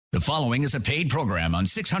The following is a paid program on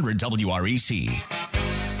 600 WREC.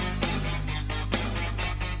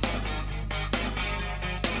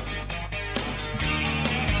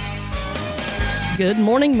 Good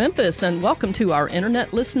morning, Memphis, and welcome to our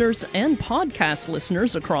internet listeners and podcast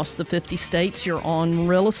listeners across the 50 states. You're on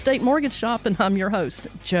Real Estate Mortgage Shop, and I'm your host,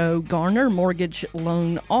 Joe Garner, Mortgage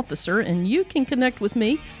Loan Officer, and you can connect with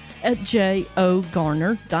me at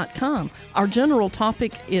jogarner.com. Our general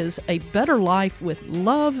topic is a better life with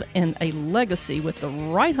love and a legacy with the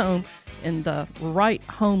right home and the right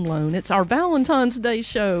home loan. It's our Valentine's Day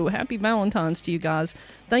show. Happy Valentine's to you guys.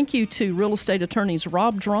 Thank you to real estate attorneys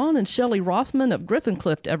Rob Drawn and Shelley Rothman of Griffin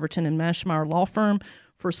Clift Everton and Mashmeyer Law Firm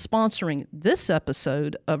for sponsoring this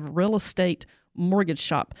episode of Real Estate Mortgage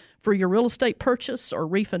Shop. For your real estate purchase or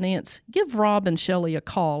refinance, give Rob and Shelley a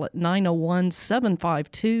call at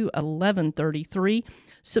 901-752-1133.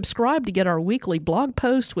 Subscribe to get our weekly blog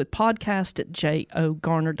post with podcast at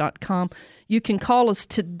jogarner.com. You can call us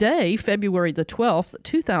today, February the 12th,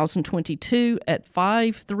 2022 at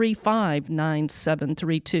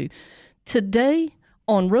 535-9732. Today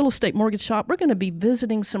on Real Estate Mortgage Shop, we're going to be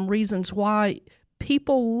visiting some reasons why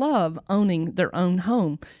people love owning their own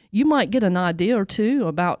home. You might get an idea or two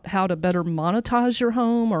about how to better monetize your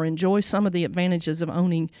home or enjoy some of the advantages of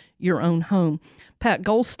owning your own home. Pat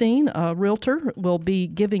Goldstein, a realtor, will be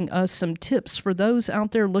giving us some tips for those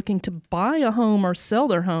out there looking to buy a home or sell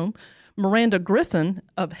their home. Miranda Griffin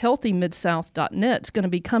of HealthyMidSouth.net is going to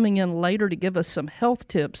be coming in later to give us some health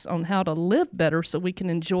tips on how to live better so we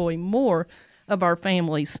can enjoy more of our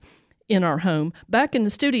families in our home. Back in the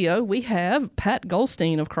studio, we have Pat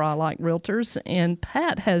Goldstein of Cry-Like Realtors, and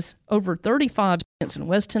Pat has over 35 years in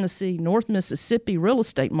West Tennessee, North Mississippi real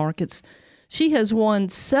estate markets. She has won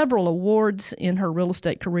several awards in her real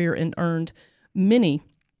estate career and earned many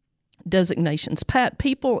designations. Pat,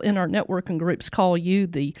 people in our networking groups call you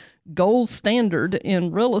the gold standard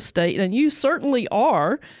in real estate, and you certainly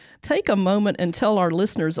are. Take a moment and tell our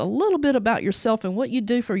listeners a little bit about yourself and what you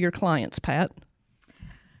do for your clients, Pat.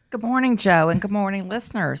 Good morning, Joe, and good morning,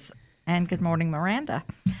 listeners, and good morning, Miranda.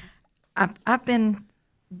 I've been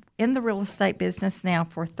in the real estate business now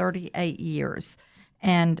for 38 years,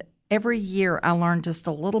 and every year I learn just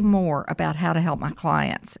a little more about how to help my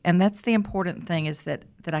clients. And that's the important thing, is that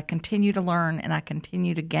I continue to learn and I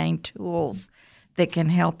continue to gain tools that can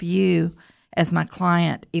help you as my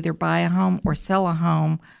client either buy a home or sell a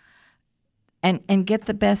home and get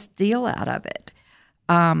the best deal out of it.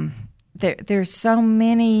 There's so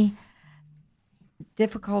many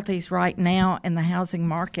difficulties right now in the housing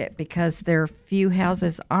market because there are few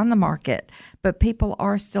houses on the market, but people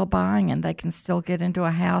are still buying and they can still get into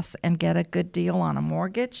a house and get a good deal on a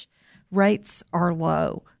mortgage. Rates are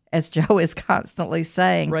low, as Joe is constantly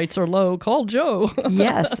saying. Rates are low. Call Joe.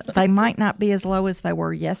 Yes, they might not be as low as they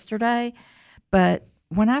were yesterday, but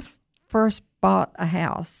when I first bought a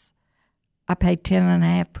house, I paid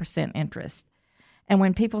 10.5% interest. And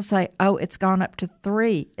when people say, oh, it's gone up to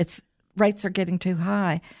 3%, rates are getting too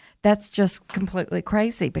high, that's just completely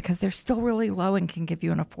crazy because they're still really low and can give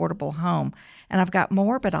you an affordable home. And I've got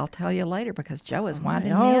more, but I'll tell you later because Joe is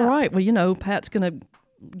winding me up. All right. Well, Pat's going to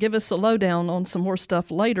give us a lowdown on some more stuff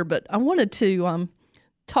later, but I wanted to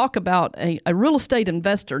talk about a real estate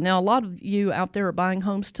investor. Now, a lot of you out there are buying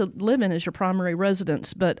homes to live in as your primary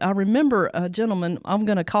residence, but I remember a gentleman, I'm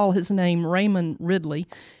going to call his name Raymond Ridley.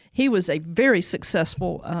 He was a very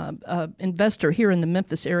successful investor here in the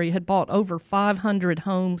Memphis area, had bought over 500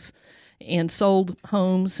 homes and sold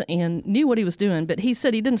homes and knew what he was doing. But he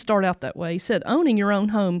said he didn't start out that way. He said owning your own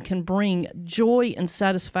home can bring joy and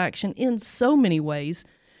satisfaction in so many ways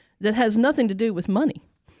that has nothing to do with money.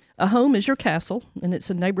 A home is your castle, and it's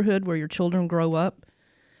a neighborhood where your children grow up.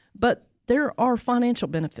 But there are financial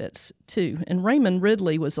benefits, too. And Raymond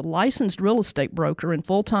Ridley was a licensed real estate broker and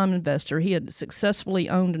full-time investor. He had successfully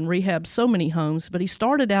owned and rehabbed so many homes, but he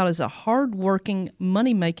started out as a hard-working,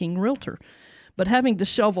 money-making realtor. But having to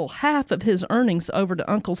shovel half of his earnings over to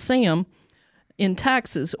Uncle Sam in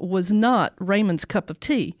taxes was not Raymond's cup of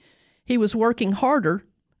tea. He was working harder,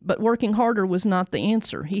 but working harder was not the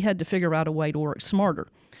answer. He had to figure out a way to work smarter.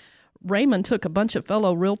 Raymond took a bunch of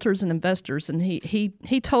fellow realtors and investors, and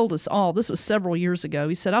he told us all, this was several years ago,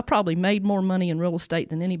 he said, I probably made more money in real estate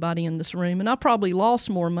than anybody in this room, and I probably lost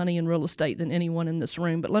more money in real estate than anyone in this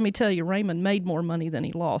room. But let me tell you, Raymond made more money than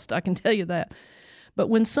he lost. I can tell you that. But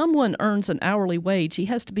when someone earns an hourly wage, he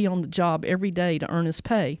has to be on the job every day to earn his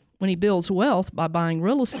pay. When he builds wealth by buying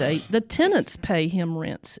real estate, the tenants pay him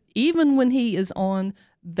rents, even when he is on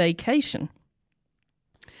vacation.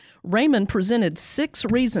 Raymond presented 6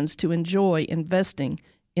 reasons to enjoy investing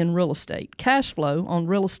in real estate. Cash flow on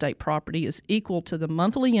real estate property is equal to the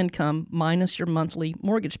monthly income minus your monthly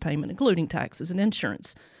mortgage payment, including taxes and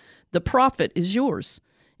insurance. The profit is yours.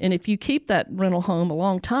 And if you keep that rental home a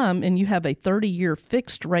long time and you have a 30-year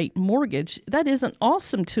fixed rate mortgage, that is an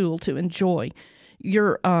awesome tool to enjoy.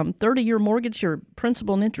 Your 30-year mortgage, your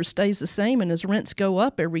principal and interest stays the same, and as rents go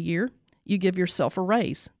up every year, you give yourself a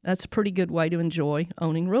raise. That's a pretty good way to enjoy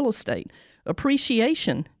owning real estate.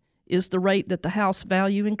 Appreciation is the rate that the house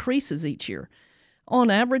value increases each year. On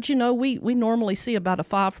average, we normally see about a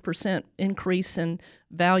 5% increase in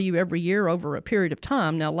value every year over a period of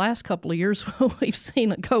time. Now, last couple of years, we've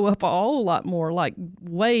seen it go up a whole lot more, like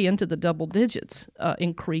way into the double digits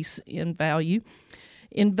increase in value.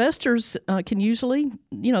 Investors can usually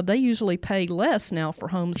pay less now for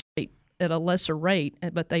homes at a lesser rate,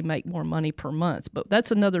 but they make more money per month. But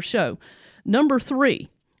that's another show. Number 3.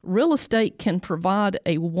 Real estate can provide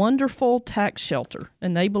a wonderful tax shelter,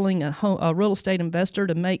 enabling a real estate investor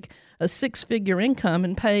to make a 6-figure income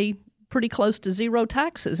and pay pretty close to zero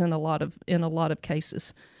taxes in a lot of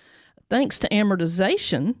cases. Thanks to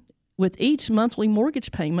amortization, with each monthly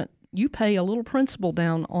mortgage payment, you pay a little principal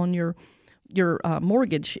down on your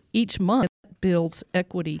mortgage each month. That builds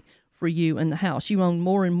equity for you in the house. You own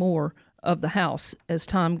more and more of the house as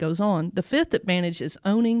time goes on. The 5th advantage is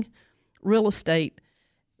owning real estate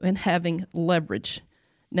and having leverage.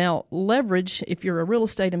 Now, leverage, if you're a real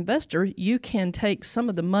estate investor, you can take some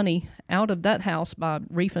of the money out of that house by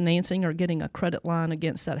refinancing or getting a credit line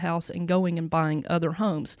against that house and going and buying other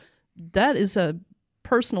homes. That is a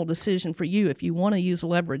personal decision for you if you want to use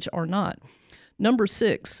leverage or not. Number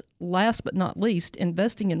 6, last but not least,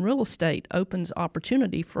 investing in real estate opens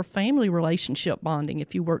opportunity for family relationship bonding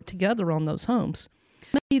if you work together on those homes.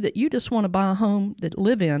 Maybe that you just want to buy a home that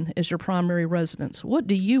live in as your primary residence. What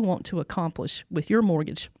do you want to accomplish with your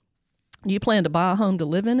mortgage? Do you plan to buy a home to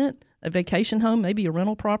live in it, a vacation home, maybe a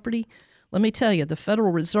rental property? Let me tell you, the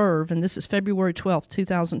Federal Reserve, and this is February 12th,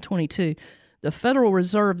 2022, the Federal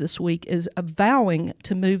Reserve this week is vowing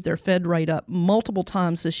to move their Fed rate up multiple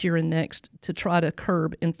times this year and next to try to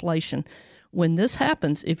curb inflation. When this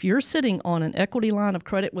happens, if you're sitting on an equity line of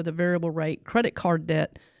credit with a variable rate, credit card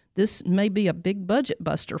debt, this may be a big budget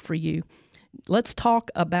buster for you. Let's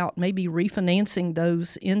talk about maybe refinancing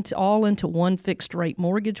those into one fixed rate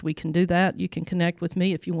mortgage. We can do that. You can connect with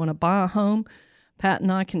me if you want to buy a home. Pat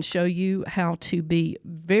and I can show you how to be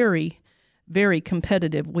very, very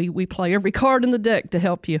competitive. We play every card in the deck to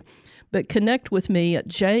help you. But connect with me at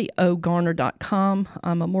jogarner.com.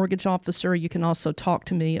 I'm a mortgage officer. You can also talk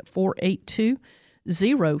to me at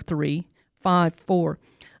 482-0354.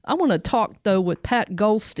 I want to talk, though, with Pat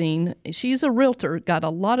Goldstein. She's a realtor, got a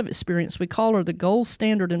lot of experience. We call her the gold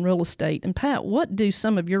standard in real estate. And, Pat, what do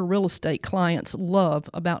some of your real estate clients love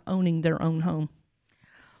about owning their own home?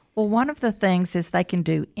 Well, one of the things is they can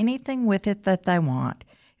do anything with it that they want.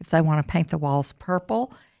 If they want to paint the walls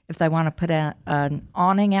purple, if they want to put an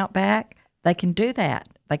awning out back, they can do that.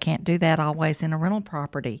 They can't do that always in a rental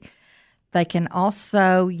property. They can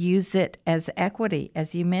also use it as equity,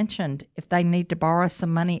 as you mentioned. If they need to borrow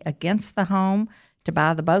some money against the home to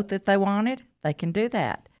buy the boat that they wanted, they can do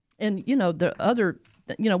that. And,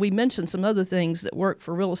 we mentioned some other things that work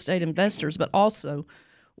for real estate investors, but also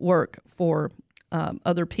work for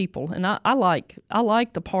other people. And I like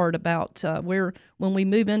the part about when we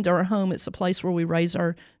move into our home, it's a place where we raise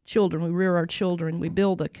our children, we rear our children, we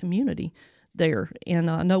build a community there.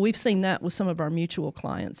 And I know we've seen that with some of our mutual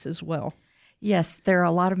clients as well. Yes, there are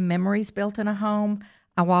a lot of memories built in a home.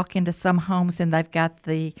 I walk into some homes and they've got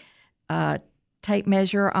the tape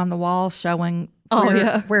measure on the wall showing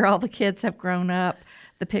where all the kids have grown up,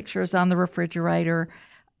 the pictures on the refrigerator.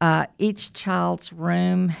 Each child's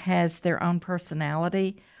room has their own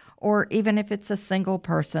personality, or even if it's a single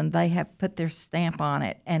person, they have put their stamp on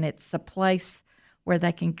it, and it's a place where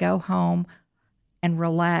they can go home and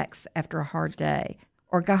relax after a hard day,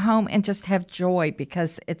 or go home and just have joy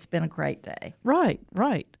because it's been a great day. Right.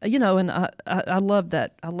 And I love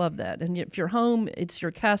that. I love that. And if you're home, it's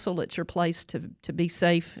your castle, it's your place to be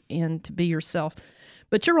safe and to be yourself.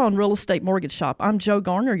 But you're on Real Estate Mortgage Shop. I'm Jo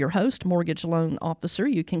Garner, your host, mortgage loan officer.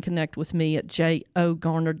 You can connect with me at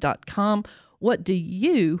jogarner.com. What do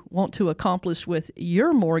you want to accomplish with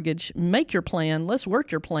your mortgage? Make your plan. Let's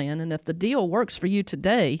work your plan. And if the deal works for you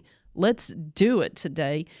today, let's do it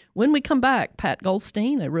today. When we come back, Pat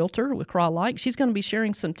Goldstein, a realtor with Craw Like, she's going to be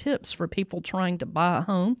sharing some tips for people trying to buy a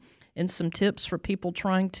home and some tips for people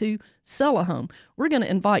trying to sell a home. We're going to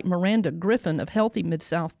invite Miranda Griffin of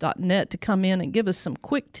HealthyMidSouth.net to come in and give us some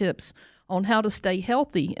quick tips on how to stay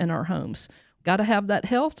healthy in our homes. Got to have that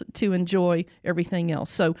health to enjoy everything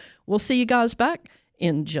else. So we'll see you guys back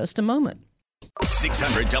in just a moment.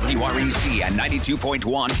 600 WREC and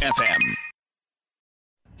 92.1 FM.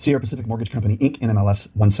 Sierra Pacific Mortgage Company, Inc., NMLS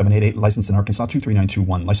 1788, licensed in Arkansas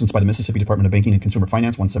 23921, licensed by the Mississippi Department of Banking and Consumer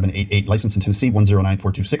Finance 1788, licensed in Tennessee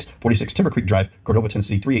 109426, 46 Timber Creek Drive, Cordova,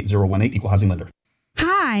 Tennessee 38018, equal housing lender.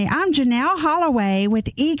 Hi, I'm Janelle Holloway with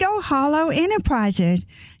Eagle Hollow Enterprises.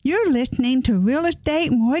 You're listening to Real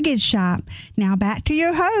Estate Mortgage Shop. Now back to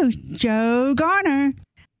your host, Joe Garner.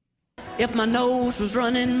 If my nose was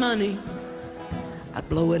running money, I'd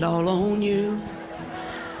blow it all on you.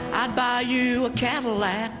 I'd buy you a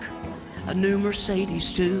Cadillac, a new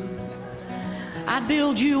Mercedes too. I'd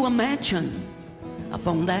build you a mansion up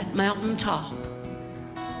on that mountain top.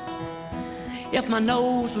 If my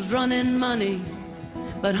nose was running money,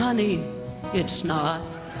 but honey, it's not.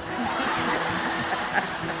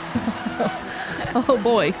 Oh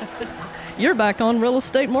boy, you're back on Real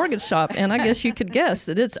Estate Mortgage Shop, and I guess you could guess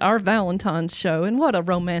that it's our Valentine's show. And what a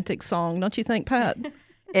romantic song, don't you think, Pat?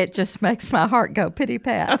 It just makes my heart go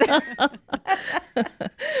pity-pat.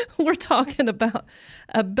 We're talking about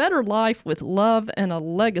a better life with love and a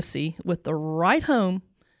legacy with the right home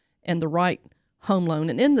and the right home loan.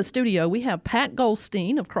 And in the studio, we have Pat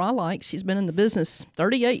Goldstein of Crye-Leike. She's been in the business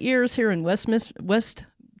 38 years here in West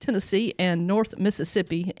Tennessee and North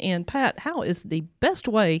Mississippi. And Pat, how is the best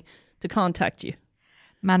way to contact you?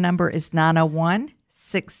 My number is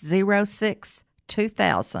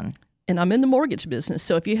 901-606-2000. And I'm in the mortgage business.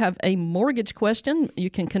 So if you have a mortgage question, you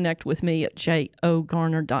can connect with me at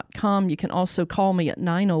jogarner.com. You can also call me at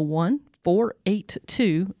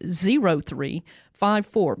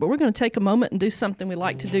 901-482-0354. But we're going to take a moment and do something we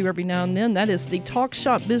like to do every now and then. That is the Talk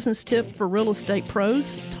Shop business tip for real estate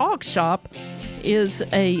pros. Talk Shop is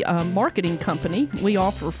a marketing company. We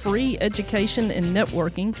offer free education and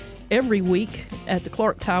networking every week at the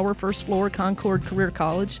Clark Tower, first floor, Concord Career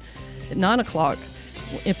College at 9 o'clock.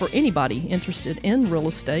 And for anybody interested in real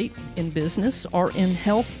estate, in business, or in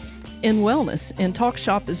health and wellness. And Talk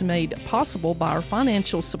Shop is made possible by our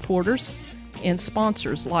financial supporters and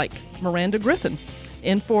sponsors like Miranda Griffin.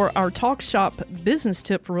 And for our Talk Shop business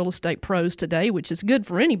tip for real estate pros today, which is good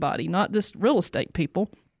for anybody, not just real estate people,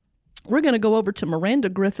 we're going to go over to Miranda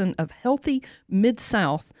Griffin of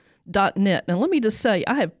HealthyMidSouth.net. And let me just say,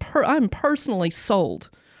 I'm personally sold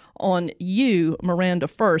on you, Miranda,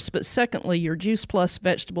 first, but secondly, your Juice Plus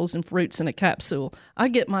vegetables and fruits in a capsule. I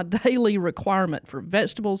get my daily requirement for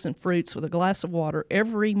vegetables and fruits with a glass of water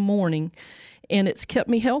every morning, and it's kept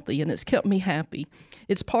me healthy and it's kept me happy.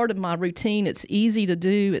 It's part of my routine. It's easy to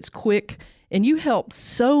do. It's quick. And you help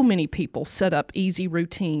so many people set up easy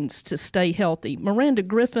routines to stay healthy. Miranda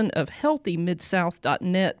Griffin of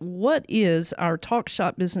HealthyMidSouth.net. What is our Talk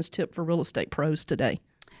Shop business tip for real estate pros today?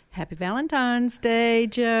 Happy Valentine's Day,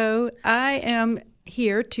 Joe. I am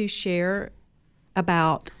here to share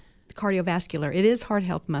about cardiovascular. It is Heart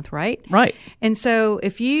Health Month, right? Right. And so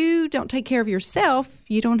if you don't take care of yourself,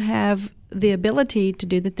 you don't have the ability to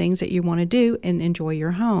do the things that you want to do and enjoy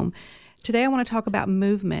your home. Today I want to talk about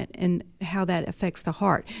movement and how that affects the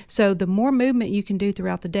heart. So the more movement you can do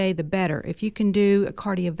throughout the day, the better. If you can do a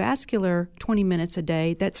cardiovascular 20 minutes a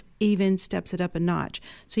day, that's even steps it up a notch.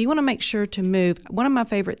 So you want to make sure to move. One of my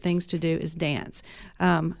favorite things to do is dance.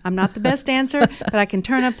 I'm not the best dancer, but I can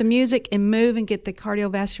turn up the music and move and get the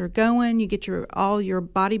cardiovascular going. You get all your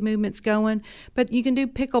body movements going. But you can do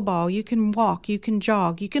pickleball, you can walk, you can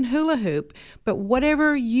jog, you can hula hoop. But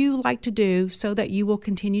whatever you like to do so that you will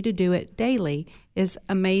continue to do it daily is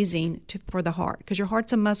amazing for the heart, because your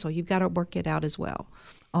heart's a muscle. You've got to work it out as well.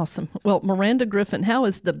 Awesome. Well, Miranda Griffin, how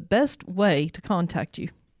is the best way to contact you?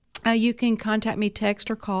 You can contact me,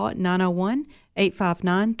 text or call at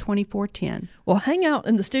 901-859-2410. Well, hang out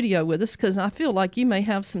in the studio with us, because I feel like you may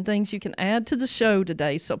have some things you can add to the show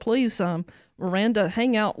today. So please, Miranda,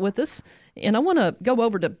 hang out with us. And I want to go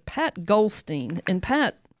over to Pat Goldstein. And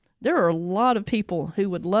Pat, there are a lot of people who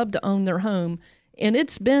would love to own their home. And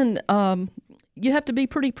it's been, you have to be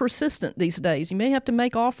pretty persistent these days. You may have to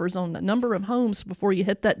make offers on a number of homes before you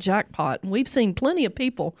hit that jackpot. And we've seen plenty of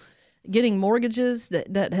people getting mortgages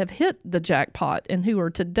that have hit the jackpot and who are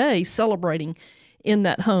today celebrating in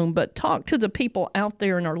that home. But talk to the people out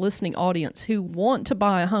there in our listening audience who want to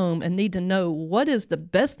buy a home and need to know what is the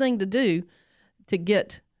best thing to do to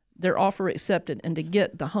get their offer accepted and to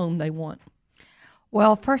get the home they want.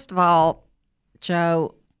 Well, first of all,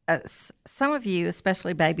 Joe, some of you,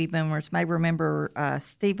 especially baby boomers, may remember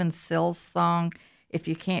Stephen Stills' song, "If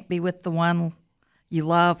you can't be with the one you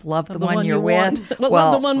love the one you're with." Well,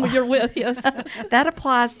 love the one you're with, yes. That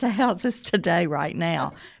applies to houses today right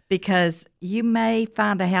now, because you may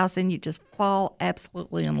find a house and you just fall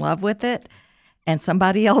absolutely in love with it, and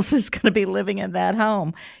somebody else is going to be living in that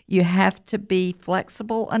home. You have to be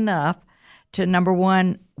flexible enough to, number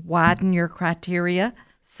one, widen your criteria.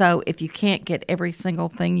 So if you can't get every single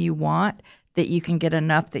thing you want, that you can get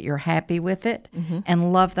enough that you're happy with it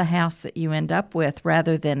and love the house that you end up with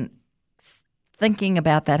rather than thinking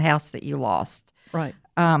about that house that you lost. Right.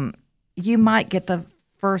 You might get the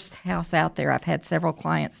first house out there. I've had several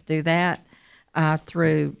clients do that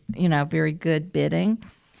through, very good bidding.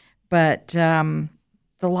 But the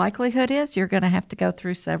likelihood is you're going to have to go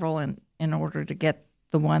through several in order to get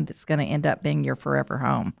the one that's going to end up being your forever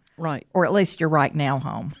home. Right. Or at least your right now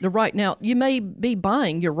home. The right now, you may be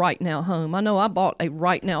buying your right now home. I know I bought a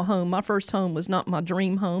right now home. My first home was not my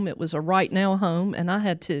dream home. It was a right now home, and I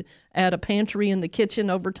had to add a pantry in the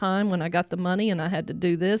kitchen over time when I got the money, and I had to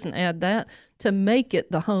do this and add that to make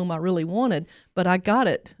it the home I really wanted. But I got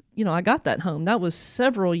it. I got that home. That was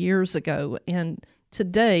several years ago, and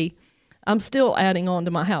today I'm still adding on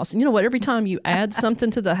to my house. And you know what? Every time you add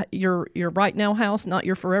something to your right now house, not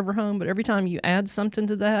your forever home, but every time you add something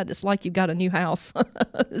to that, it's like you got a new house.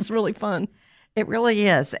 It's really fun. It really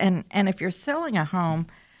is. And if you're selling a home,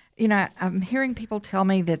 I'm hearing people tell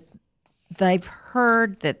me that they've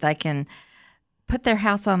heard that they can put their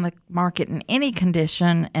house on the market in any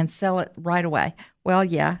condition and sell it right away. Well,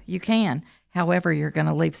 yeah, you can. However, you're going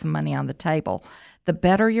to leave some money on the table. The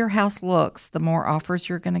better your house looks, the more offers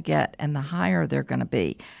you're going to get and the higher they're going to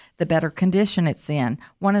be, the better condition it's in.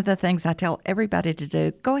 One of the things I tell everybody to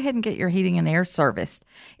do, go ahead and get your heating and air serviced.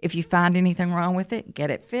 If you find anything wrong with it,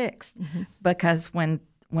 get it fixed. Because when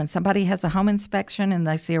somebody has a home inspection and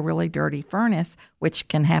they see a really dirty furnace, which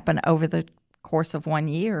can happen over the course of 1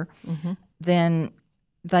 year, then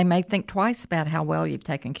they may think twice about how well you've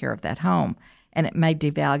taken care of that home, and it may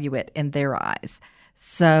devalue it in their eyes.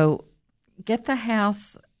 So get the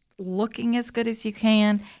house looking as good as you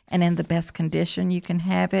can and in the best condition you can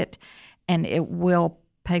have it, and it will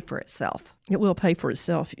pay for itself. It will pay for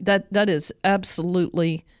itself. That is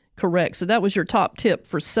absolutely correct. So that was your top tip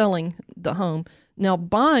for selling the home. Now,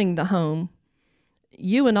 buying the home,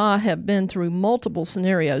 you and I have been through multiple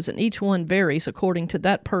scenarios, and each one varies according to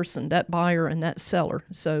that person, that buyer, and that seller.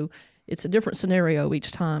 So it's a different scenario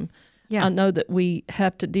each time. Yeah. I know that we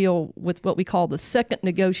have to deal with what we call the second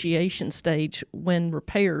negotiation stage when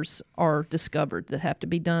repairs are discovered that have to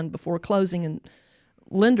be done before closing. And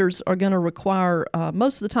lenders are going to require,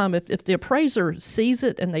 most of the time, if the appraiser sees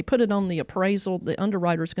it and they put it on the appraisal, the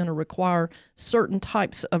underwriter is going to require certain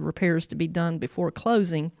types of repairs to be done before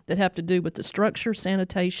closing that have to do with the structure,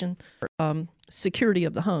 sanitation, security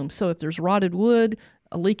of the home. So if there's rotted wood,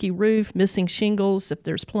 a leaky roof, missing shingles, if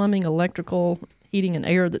there's plumbing, electrical, heating and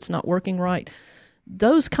air that's not working right,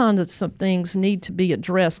 those kinds of things need to be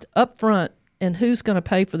addressed up front, and who's going to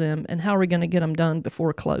pay for them and how are we going to get them done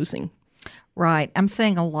before closing. Right. I'm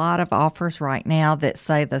seeing a lot of offers right now that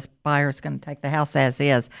say this buyer's going to take the house as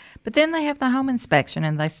is, but then they have the home inspection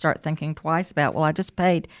and they start thinking twice about, well, I just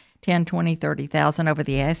paid $10,000, $20,000, $30,000 over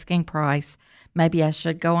the asking price. Maybe I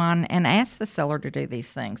should go on and ask the seller to do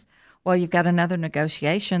these things. Well, you've got another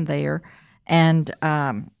negotiation there, and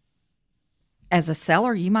as a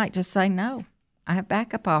seller, you might just say, no, I have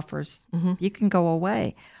backup offers. You can go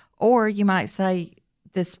away. Or you might say,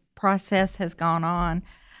 this process has gone on.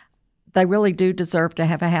 They really do deserve to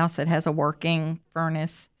have a house that has a working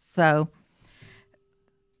furnace. So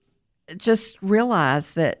just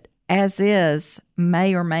realize that as is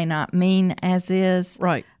may or may not mean as is.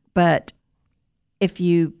 Right. But if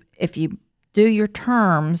you do your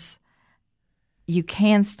terms, you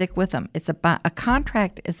can stick with them. It's a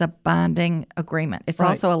contract is a binding agreement. It's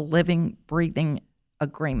also a living, breathing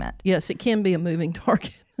agreement. Yes, it can be a moving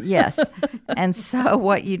target. Yes. And so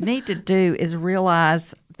what you need to do is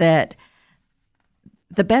realize that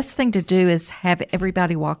the best thing to do is have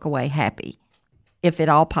everybody walk away happy, if at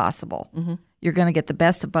all possible. You're going to get the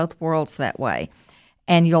best of both worlds that way.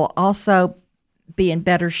 And you'll also be in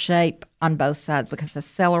better shape on both sides because the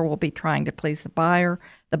seller will be trying to please the buyer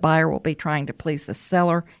will be trying to please the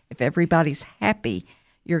seller. If everybody's happy,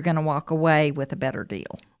 you're going to walk away with a better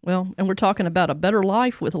deal. Well, and we're talking about a better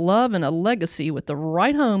life with love and a legacy with the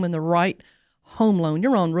right home and the right home loan.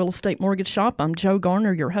 You're on Real Estate Mortgage Shop. I'm Joe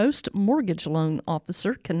Garner, your host, mortgage loan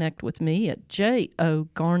officer. Connect with me at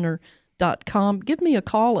jogarner.com. Give me a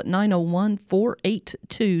call at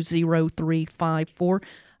 901-482-0354.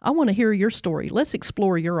 I want to hear your story. Let's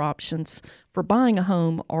explore your options for buying a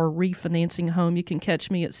home or refinancing a home. You can catch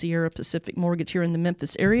me at Sierra Pacific Mortgage here in the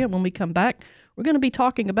Memphis area. When we come back, we're going to be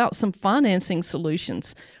talking about some financing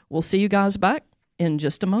solutions. We'll see you guys back in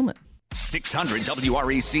just a moment. 600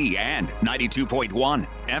 WREC and 92.1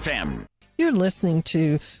 FM. You're listening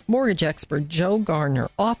to mortgage expert Joe Gardner,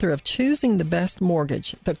 author of Choosing the Best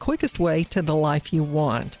Mortgage, the quickest way to the life you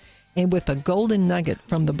want, and with a golden nugget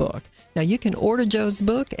from the book. Now, you can order Joe's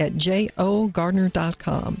book at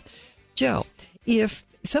jogardner.com. Joe, if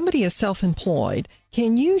somebody is self-employed,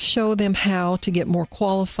 can you show them how to get more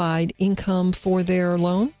qualified income for their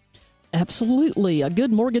loan? Absolutely. A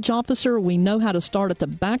good mortgage officer, we know how to start at the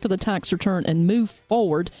back of the tax return and move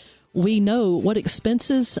forward. We know what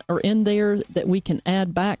expenses are in there that we can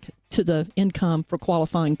add back to the income for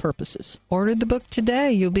qualifying purposes. Order the book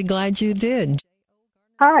today. You'll be glad you did.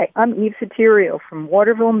 Hi, I'm Eve Soterio from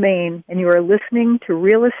Waterville, Maine, and you are listening to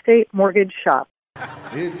Real Estate Mortgage Shop.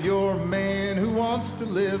 If you're a man who wants to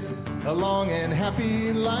live a long and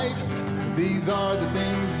happy life, these are the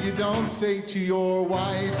things you don't say to your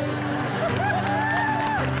wife.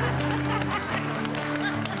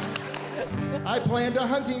 I planned a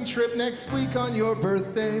hunting trip next week on your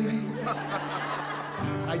birthday.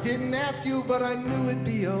 I didn't ask you, but I knew it'd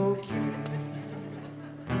be okay.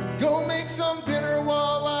 Go make some dinner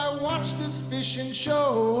while I watch this fishing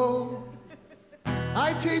show.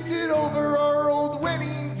 I taped it over our old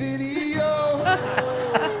wedding video.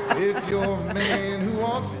 If you're a man who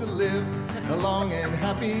wants to live a long and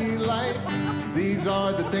happy life, these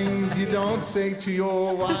are the things you don't say to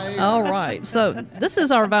your wife. All right. So this is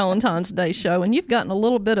our Valentine's Day show, and you've gotten a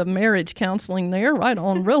little bit of marriage counseling there right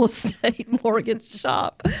on Real Estate Mortgage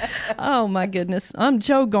Shop. Oh, my goodness. I'm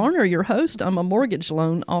Joe Gardner, your host. I'm a mortgage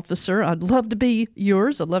loan officer. I'd love to be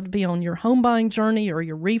yours. I'd love to be on your home buying journey or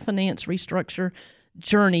your refinance, restructure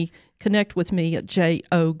journey. Connect with me at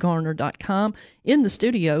jogardner.com. In the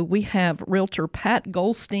studio, we have Realtor Pat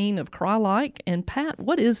Goldstein of Crye-Leike. And Pat,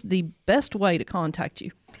 what is the best way to contact you?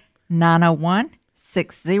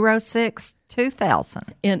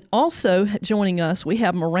 901-606-2000. And also joining us, we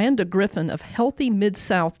have Miranda Griffin of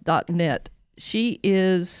HealthyMidSouth.net. She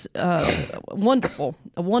is wonderful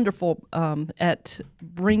at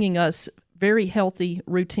bringing us very healthy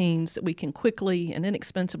routines that we can quickly and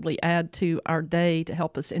inexpensively add to our day to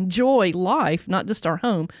help us enjoy life, not just our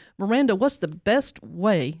home. Miranda, what's the best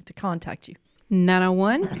way to contact you?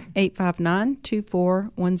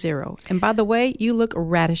 901-859-2410. And by the way, you look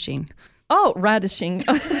radishing. Oh, radishing.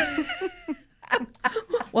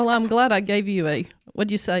 Well, I'm glad I gave you a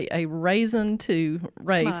raisin to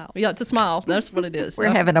rave. Smile. Yeah, to smile. That's what it is. We're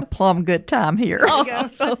having a plum good time here.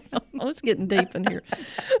 Oh, it's getting deep in here.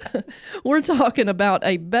 We're talking about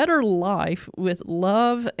a better life with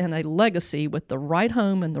love and a legacy with the right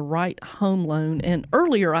home and the right home loan. And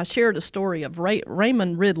earlier I shared a story of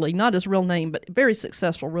Raymond Ridley, not his real name, but very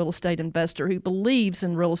successful real estate investor who believes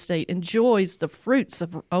in real estate, enjoys the fruits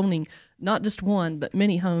of owning not just one, but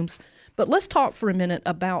many homes. But let's talk for a minute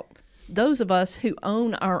about those of us who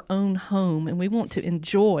own our own home and we want to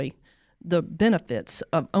enjoy the benefits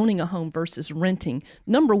of owning a home versus renting.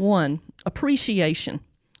 Number one, appreciation.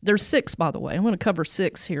 There's 6, by the way. I'm going to cover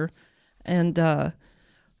 6 here. And let's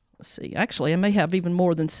see. Actually, I may have even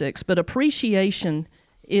more than 6. But appreciation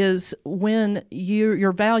is when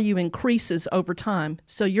your value increases over time.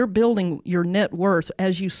 So you're building your net worth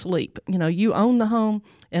as you sleep. You know, you own the home,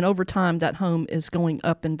 and over time that home is going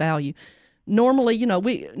up in value. Normally,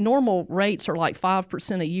 normal rates are like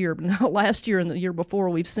 5% a year, but last year and the year before,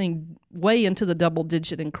 we've seen way into the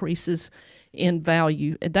double-digit increases in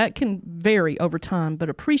value. That can vary over time, but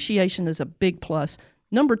appreciation is a big plus.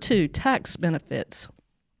 Number 2, tax benefits.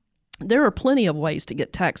 There are plenty of ways to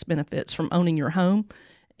get tax benefits from owning your home,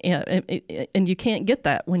 and you can't get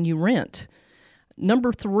that when you rent.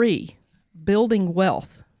 Number 3, building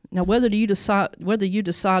wealth. Now, whether you decide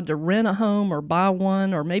to rent a home or buy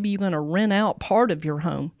one, or maybe you're going to rent out part of your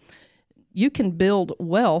home, you can build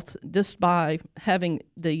wealth just by having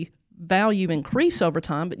the value increase over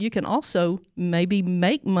time, but you can also maybe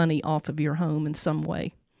make money off of your home in some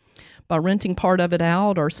way by renting part of it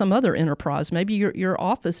out or some other enterprise. Maybe your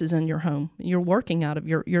office is in your home. You're working out of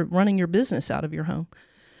you're running your business out of your home.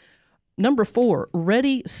 Number 4,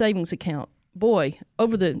 ready savings account. Boy,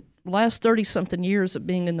 over the last 30-something years of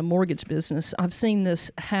being in the mortgage business, I've seen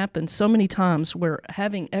this happen so many times where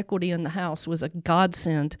having equity in the house was a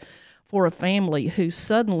godsend for a family who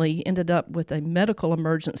suddenly ended up with a medical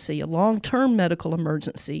emergency, a long-term medical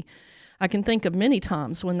emergency. I can think of many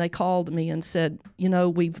times when they called me and said,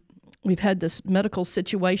 we've had this medical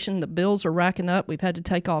situation, the bills are racking up, we've had to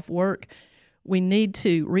take off work, we need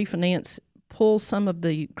to refinance, pull some of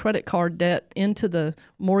the credit card debt into the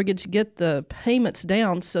mortgage, get the payments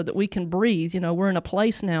down so that we can breathe. We're in a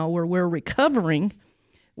place now where we're recovering.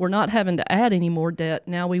 We're not having to add any more debt.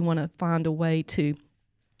 Now we want to find a way to,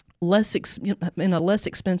 in a less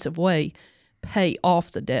expensive way, pay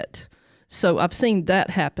off the debt. So I've seen that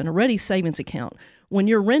happen, a ready savings account. When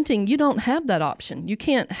you're renting, you don't have that option. You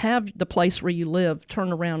can't have the place where you live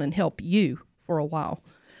turn around and help you for a while.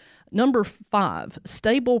 Number 5,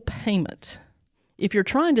 stable payment. If you're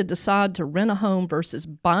trying to decide to rent a home versus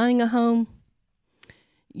buying a home,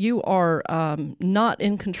 you are not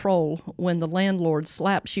in control when the landlord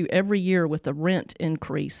slaps you every year with a rent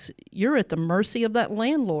increase. You're at the mercy of that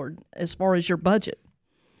landlord as far as your budget.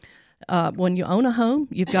 When you own a home,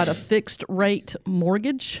 you've got a fixed rate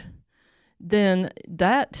mortgage, then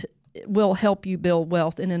that will help you build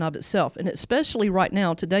wealth in and of itself. And especially right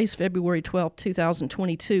now, today's February 12,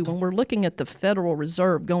 2022, when we're looking at the Federal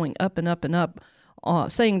Reserve going up and up and up,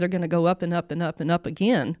 saying they're going to go up and up and up and up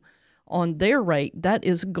again on their rate, that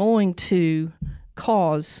is going to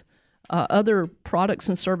cause other products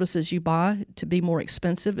and services you buy to be more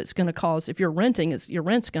expensive. It's going to cause, if you're renting, your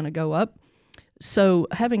rent's going to go up. So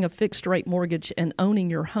having a fixed rate mortgage and owning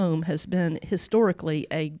your home has been historically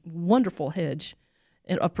a wonderful hedge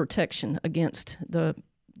of protection against the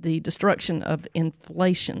destruction of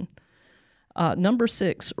inflation. Number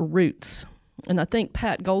 6, roots. And I think,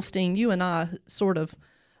 Pat Goldstein, you and I sort of,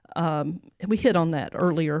 we hit on that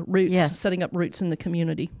earlier, roots, yes. Setting up roots in the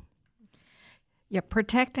community. Yeah,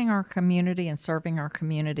 protecting our community and serving our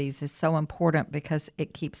communities is so important because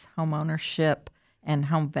it keeps home ownership and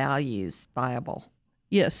home values viable.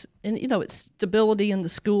 Yes, and it's stability in the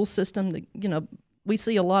school system. We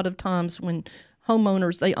see a lot of times when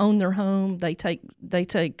homeowners, they own their home, they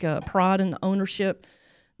take pride in the ownership.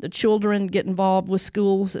 The children get involved with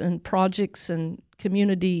schools and projects and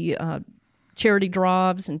community charity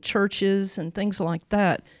drives and churches and things like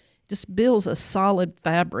that. Just builds a solid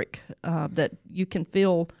fabric that you can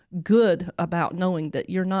feel good about, knowing that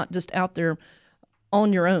you're not just out there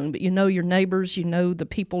on your own, but you know your neighbors, you know the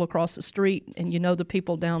people across the street, and you know the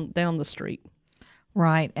people down the street.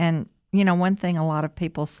 Right. And, one thing a lot of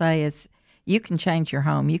people say is you can change your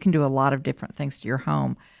home. You can do a lot of different things to your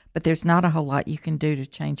home, but there's not a whole lot you can do to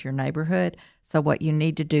change your neighborhood. So what you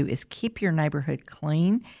need to do is keep your neighborhood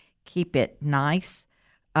clean, keep it nice,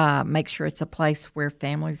 make sure it's a place where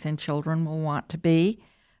families and children will want to be,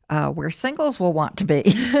 where singles will want to be.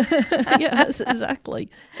 Yes, exactly.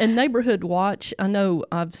 And Neighborhood Watch, I know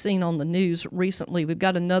I've seen on the news recently, we've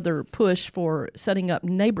got another push for setting up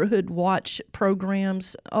Neighborhood Watch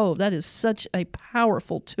programs. Oh, that is such a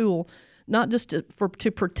powerful tool, not just to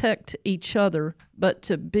protect each other, but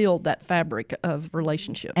to build that fabric of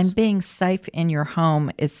relationships. And being safe in your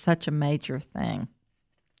home is such a major thing.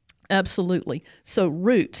 Absolutely. So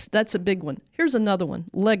roots, that's a big one. Here's another one,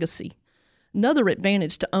 legacy. Another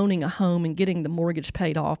advantage to owning a home and getting the mortgage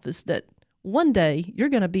paid off is that one day you're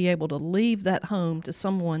going to be able to leave that home to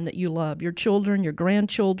someone that you love, your children, your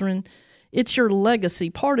grandchildren. It's your legacy,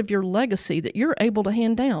 part of your legacy that you're able to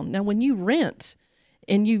hand down. Now, when you rent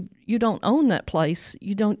and you don't own that place,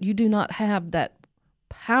 you do not have that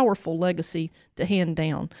powerful legacy to hand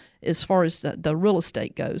down as far as the real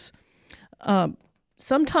estate goes.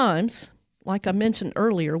 Sometimes, like I mentioned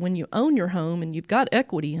earlier, when you own your home and you've got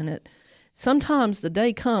equity in it, sometimes the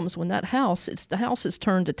day comes when it's the house's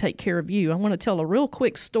turn to take care of you. I want to tell a real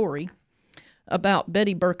quick story about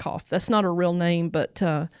Betty Burkhoff. That's not her real name, but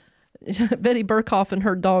Betty Burkhoff and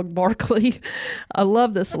her dog Barkley. I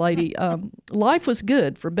love this lady. Life was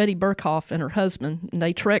good for Betty Burkhoff and her husband, and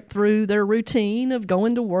they trekked through their routine of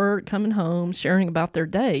going to work, coming home, sharing about their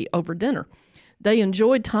day over dinner. They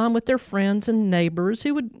enjoyed time with their friends and neighbors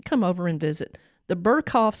who would come over and visit. The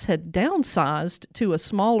Burkhoffs had downsized to a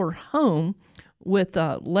smaller home with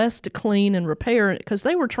less to clean and repair because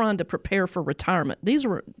they were trying to prepare for retirement.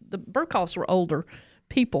 The Burkhoffs were older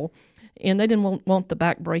people, and they didn't want the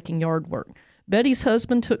back-breaking yard work. Betty's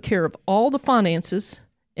husband took care of all the finances,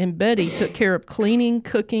 and Betty took care of cleaning,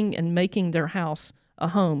 cooking, and making their house a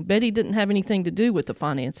home. Betty didn't have anything to do with the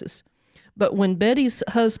finances. But when Betty's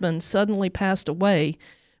husband suddenly passed away,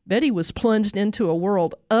 Betty was plunged into a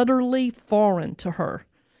world utterly foreign to her.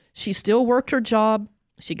 She still worked her job,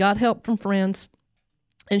 she got help from friends,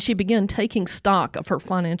 and she began taking stock of her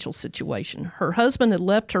financial situation. Her husband had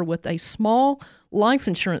left her with a small life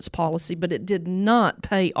insurance policy, but it did not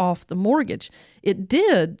pay off the mortgage. It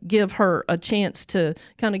did give her a chance to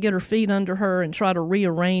kind of get her feet under her and try to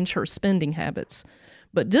rearrange her spending habits.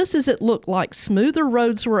 But just as it looked like smoother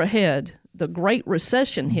roads were ahead, the Great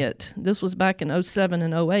Recession hit. This was back in 07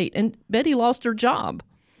 and 08, and Betty lost her job.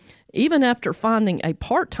 Even after finding a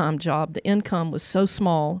part-time job, the income was so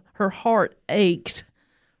small, her heart ached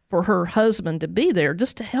for her husband to be there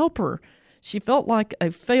just to help her. She felt like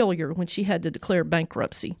a failure when she had to declare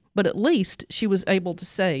bankruptcy, but at least she was able to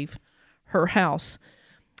save her house.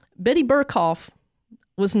 Betty Burkhoff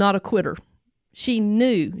was not a quitter. She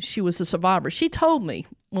knew she was a survivor. She told me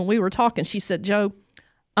when we were talking, she said, Joe,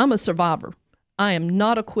 I'm a survivor. I am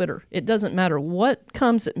not a quitter. It doesn't matter what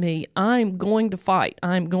comes at me. I'm going to fight.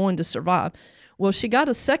 I'm going to survive. Well, she got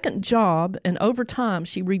a second job, and over time,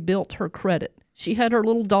 she rebuilt her credit. She had her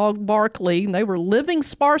little dog, Barkley, and they were living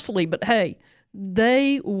sparsely, but hey,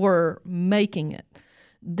 they were making it.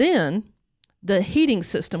 Then the heating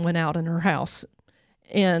system went out in her house,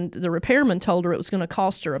 and the repairman told her it was going to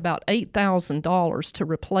cost her about $8,000 to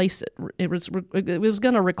replace it. It was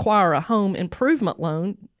going to require a home improvement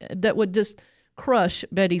loan that would just crush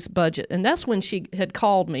Betty's budget. And that's when she had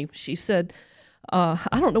called me. She said,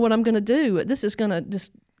 I don't know what I'm going to do. This is going to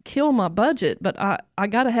just kill my budget, but I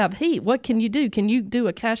got to have heat. What can you do? Can you do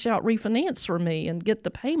a cash out refinance for me and get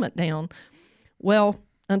the payment down? Well,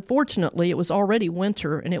 unfortunately, it was already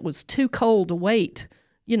winter and it was too cold to wait,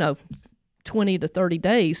 20 to 30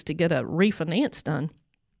 days to get a refinance done.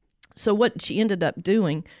 So what she ended up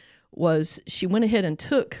doing was she went ahead and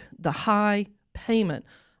took the high payment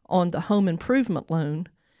on the home improvement loan,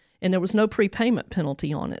 and there was no prepayment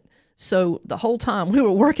penalty on it. So the whole time we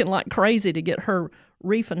were working like crazy to get her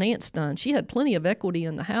refinance done. She had plenty of equity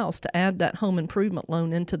in the house to add that home improvement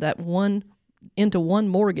loan into one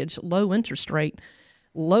mortgage, low interest rate,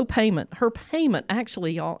 low payment. Her payment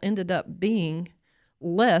actually all ended up being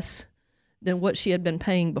less than what she had been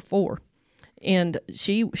paying before. And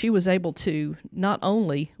she was able to, not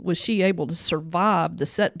only was she able to survive the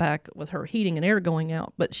setback with her heating and air going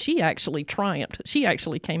out, but she actually triumphed. She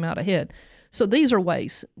actually came out ahead. So these are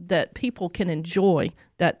ways that people can enjoy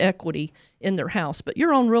that equity in their house. But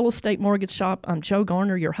you're on Real Estate Mortgage Shop. I'm Joe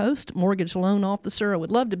Garner, your host, mortgage loan officer. I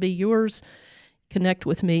would love to be yours. Connect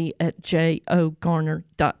with me at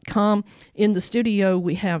jogarner.com. In the studio,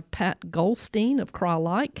 we have Pat Goldstein of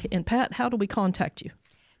Cry-Like. And Pat, how do we contact you?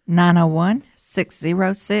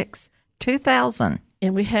 901-606-2000.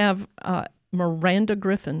 And we have Miranda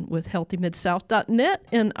Griffin with HealthyMidSouth.net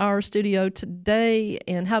in our studio today.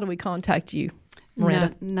 And how do we contact you,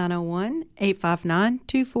 Miranda?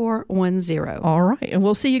 901-859-2410. All right. And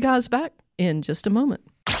we'll see you guys back in just a moment.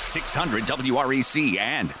 600 WREC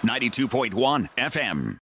and 92.1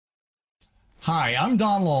 FM. Hi, I'm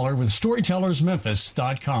Don Lawler with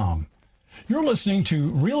StorytellersMemphis.com. You're listening to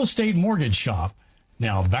Real Estate Mortgage Shop.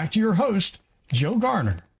 Now back to your host, Joe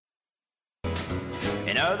Garner.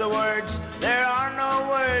 In other words, there are no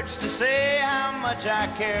words to say how much I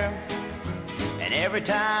care. And every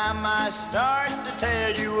time I start to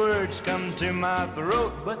tell you, words come to my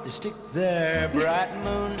throat, but they stick there. Bright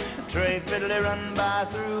moon, tray fiddly run by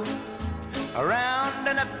through, around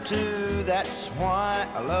and up to. That's why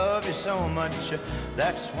I love you so much.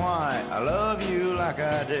 That's why I love you like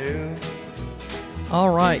I do. All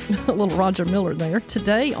right, a little Roger Miller there.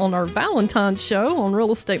 Today on our Valentine's show on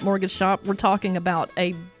Real Estate Mortgage Shop, we're talking about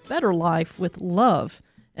a better life with love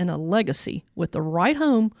and a legacy with the right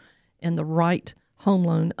home and the right home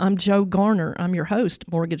loan. I'm Joe Garner. I'm your host,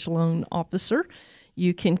 mortgage loan officer.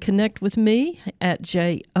 You can connect with me at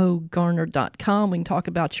jogarner.com. We can talk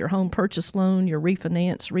about your home purchase loan, your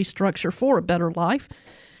refinance, restructure for a better life.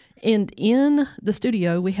 And in the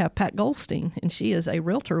studio, we have Pat Goldstein, and she is a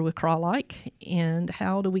realtor with Cry-Like. And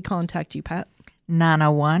how do we contact you, Pat?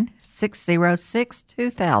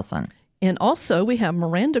 901-606-2000. And also, we have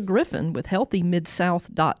Miranda Griffin with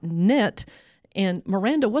HealthyMidSouth.net. And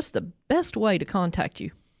Miranda, what's the best way to contact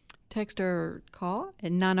you? Text or call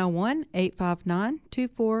at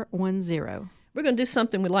 901-859-2410. We're going to do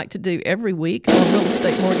something we like to do every week on Real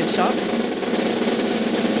Estate Mortgage Shop.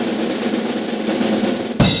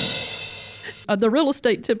 The real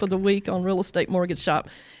estate tip of the week on Real Estate Mortgage Shop.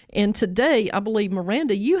 And today, I believe,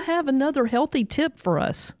 Miranda, you have another healthy tip for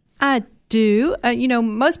us. I do.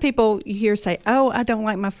 Most people you hear say, oh, I don't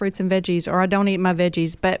like my fruits and veggies, or I don't eat my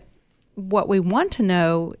veggies. But what we want to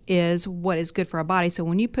know is what is good for our body. So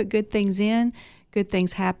when you put good things in, good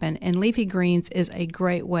things happen. And leafy greens is a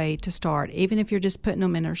great way to start. Even if you're just putting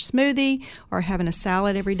them in a smoothie or having a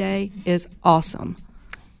salad every day is awesome.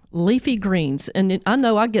 Leafy greens. And I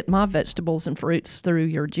know I get my vegetables and fruits through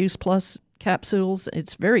your Juice Plus capsules.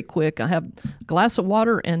 It's very quick. I have a glass of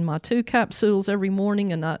water and my 2 capsules every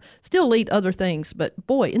morning, and I still eat other things. But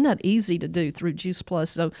boy, isn't that easy to do through Juice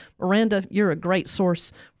Plus? So Miranda, you're a great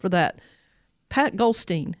source for that. Pat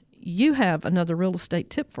Goldstein, you have another real estate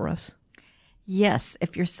tip for us. Yes,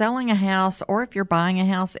 if you're selling a house or if you're buying a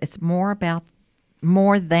house, it's more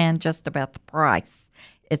than just about the price.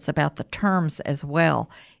 It's about the terms as well.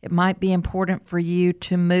 It might be important for you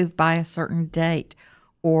to move by a certain date,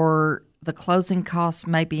 or the closing costs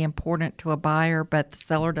may be important to a buyer, but the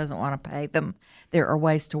seller doesn't want to pay them. There are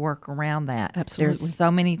ways to work around that. Absolutely. There's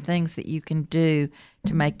so many things that you can do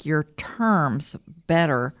to make your terms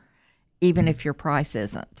better, even if your price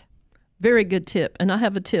isn't. Very good tip. And I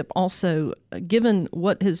have a tip also. Given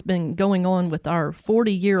what has been going on with our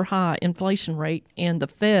 40-year high inflation rate, and the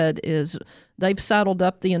Fed they've saddled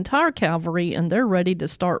up the entire cavalry and they're ready to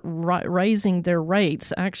start raising their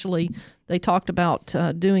rates. Actually, they talked about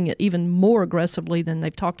doing it even more aggressively than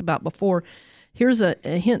they've talked about before. Here's a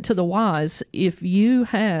hint to the wise. If you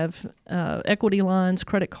have equity lines,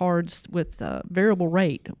 credit cards with variable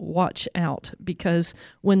rate, watch out, because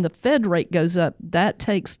when the Fed rate goes up, that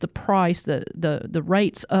takes the price, the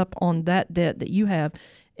rates up on that debt that you have.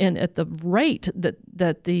 And at the rate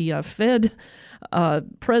that the Fed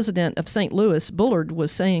president of St. Louis, Bullard,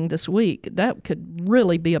 was saying this week, that could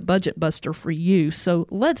really be a budget buster for you. So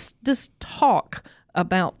let's just talk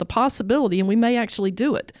about the possibility, and we may actually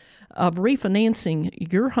do it, of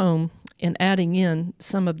refinancing your home and adding in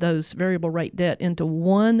some of those variable rate debt into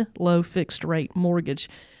one low fixed rate mortgage.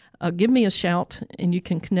 Give me a shout, and you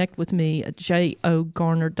can connect with me at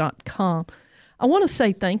jogarner.com. I want to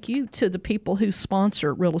say thank you to the people who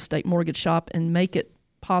sponsor Real Estate Mortgage Shop and make it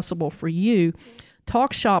possible for you.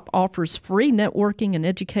 Talk Shop offers free networking and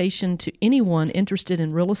education to anyone interested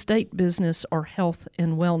in real estate, business, or health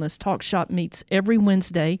and wellness. Talk Shop meets every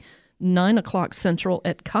Wednesday, 9 o'clock Central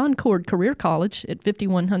at Concord Career College at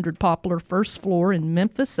 5100 Poplar, first floor in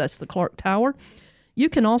Memphis. That's the Clark Tower. You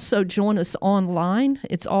can also join us online.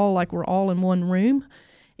 It's all like we're all in one room.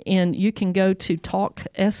 And you can go to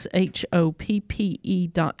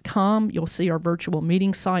talkshoppe.com. You'll see our virtual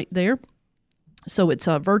meeting site there. So it's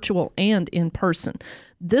virtual and in person.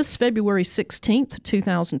 This February 16th,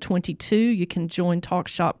 2022, you can join Talk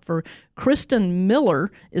Shop for Kristen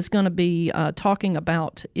Miller is going to be talking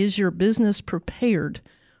about, is your business prepared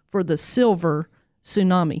for the silver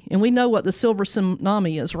tsunami? And we know what the silver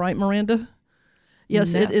tsunami is, right, Miranda?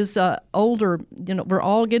 Yes, no. It is older. You know, we're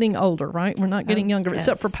all getting older, right? We're not getting younger, yes.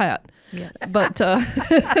 except for Pat. Yes. But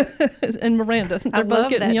and Miranda, they're both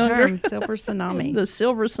getting younger. Term, silver tsunami. The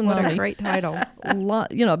silver tsunami. What a great title.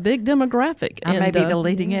 A big demographic. I may be the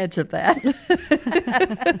leading edge of that.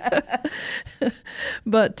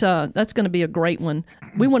 But that's going to be a great one.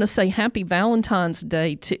 We want to say Happy Valentine's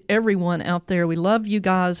Day to everyone out there. We love you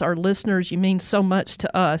guys, our listeners. You mean so much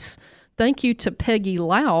to us. Thank you to Peggy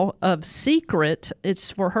Lau of Secret.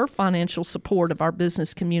 It's for her financial support of our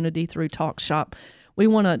business community through Talk Shop.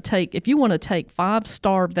 If you want to take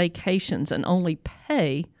 5-star vacations and only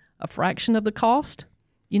pay a fraction of the cost,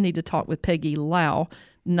 you need to talk with Peggy Lau,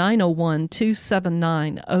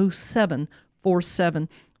 901-279-0747.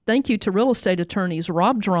 Thank you to real estate attorneys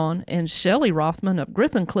Rob Drawn and Shelley Rothman of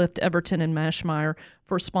Griffin Clift, Everton, and Mashmeyer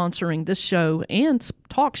for sponsoring this show and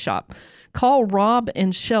Talk Shop. Call Rob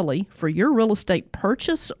and Shelley for your real estate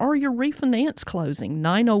purchase or your refinance closing,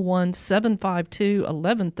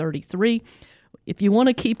 901-752-1133. If you want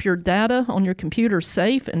to keep your data on your computer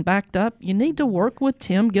safe and backed up, you need to work with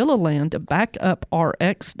Tim Gilliland of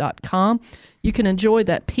backuprx.com. You can enjoy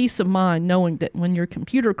that peace of mind knowing that when your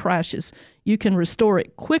computer crashes, you can restore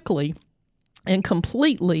it quickly and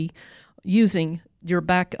completely using your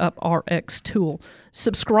Backup RX tool.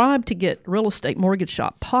 Subscribe to get Real Estate Mortgage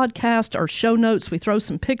Shop podcast, our show notes. We throw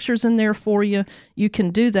some pictures in there for you. You can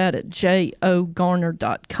do that at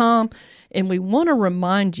jogarner.com. And we want to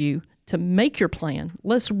remind you to make your plan.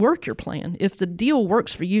 Let's work your plan. If the deal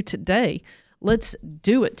works for you today, let's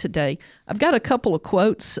do it today. I've got a couple of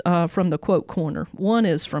quotes from the Quote Corner. One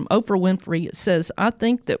is from Oprah Winfrey. It says, I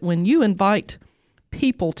think that when you invite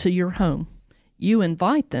people to your home, you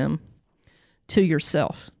invite them to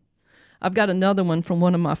yourself. I've got another one from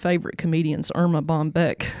one of my favorite comedians, Irma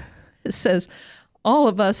Bombeck. It says, all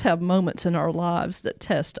of us have moments in our lives that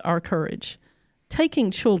test our courage.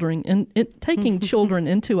 Taking children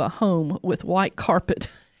into a home with white carpet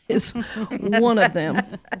is one of them.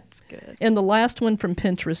 That's good. And the last one from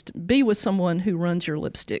Pinterest, be with someone who runs your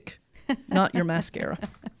lipstick, not your mascara.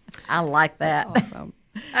 I like that. That's awesome.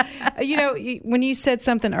 When you said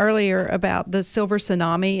something earlier about the silver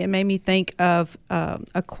tsunami, it made me think of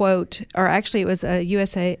a quote, or actually it was a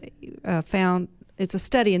USA found. It's a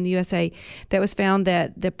study in the USA that was found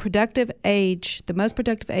that the most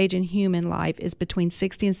productive age in human life is between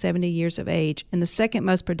 60 and 70 years of age. And the second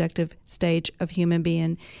most productive stage of human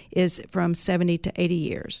being is from 70 to 80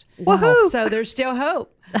 years. Woohoo! So there's still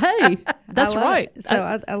hope. Hey, that's right.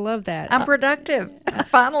 So I love that. I'm productive.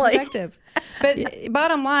 Finally. Productive. But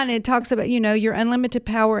bottom line, it talks about, your unlimited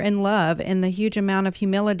power and love and the huge amount of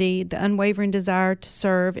humility, the unwavering desire to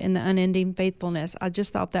serve, and the unending faithfulness. I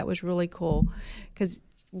just thought that was really cool because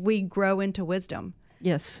we grow into wisdom.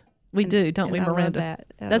 Yes, we do, don't we, I love Miranda?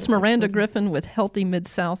 that. That's Miranda Griffin with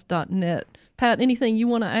HealthyMidSouth.net. Pat, anything you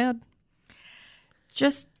want to add?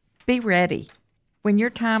 Just be ready. When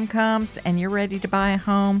your time comes and you're ready to buy a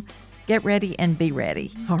home, get ready and be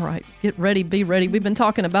ready. All right. Get ready, be ready. We've been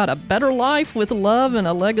talking about a better life with love and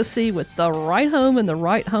a legacy with the right home and the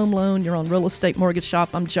right home loan. You're on Real Estate Mortgage Shop.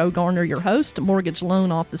 I'm Joe Garner, your host, mortgage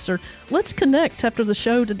loan officer. Let's connect after the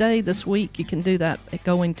show today, this week. You can do that at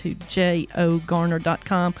going to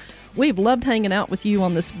jogarner.com. We've loved hanging out with you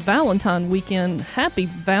on this Valentine weekend. Happy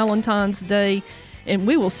Valentine's Day. And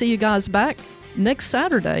we will see you guys back next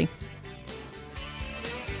Saturday.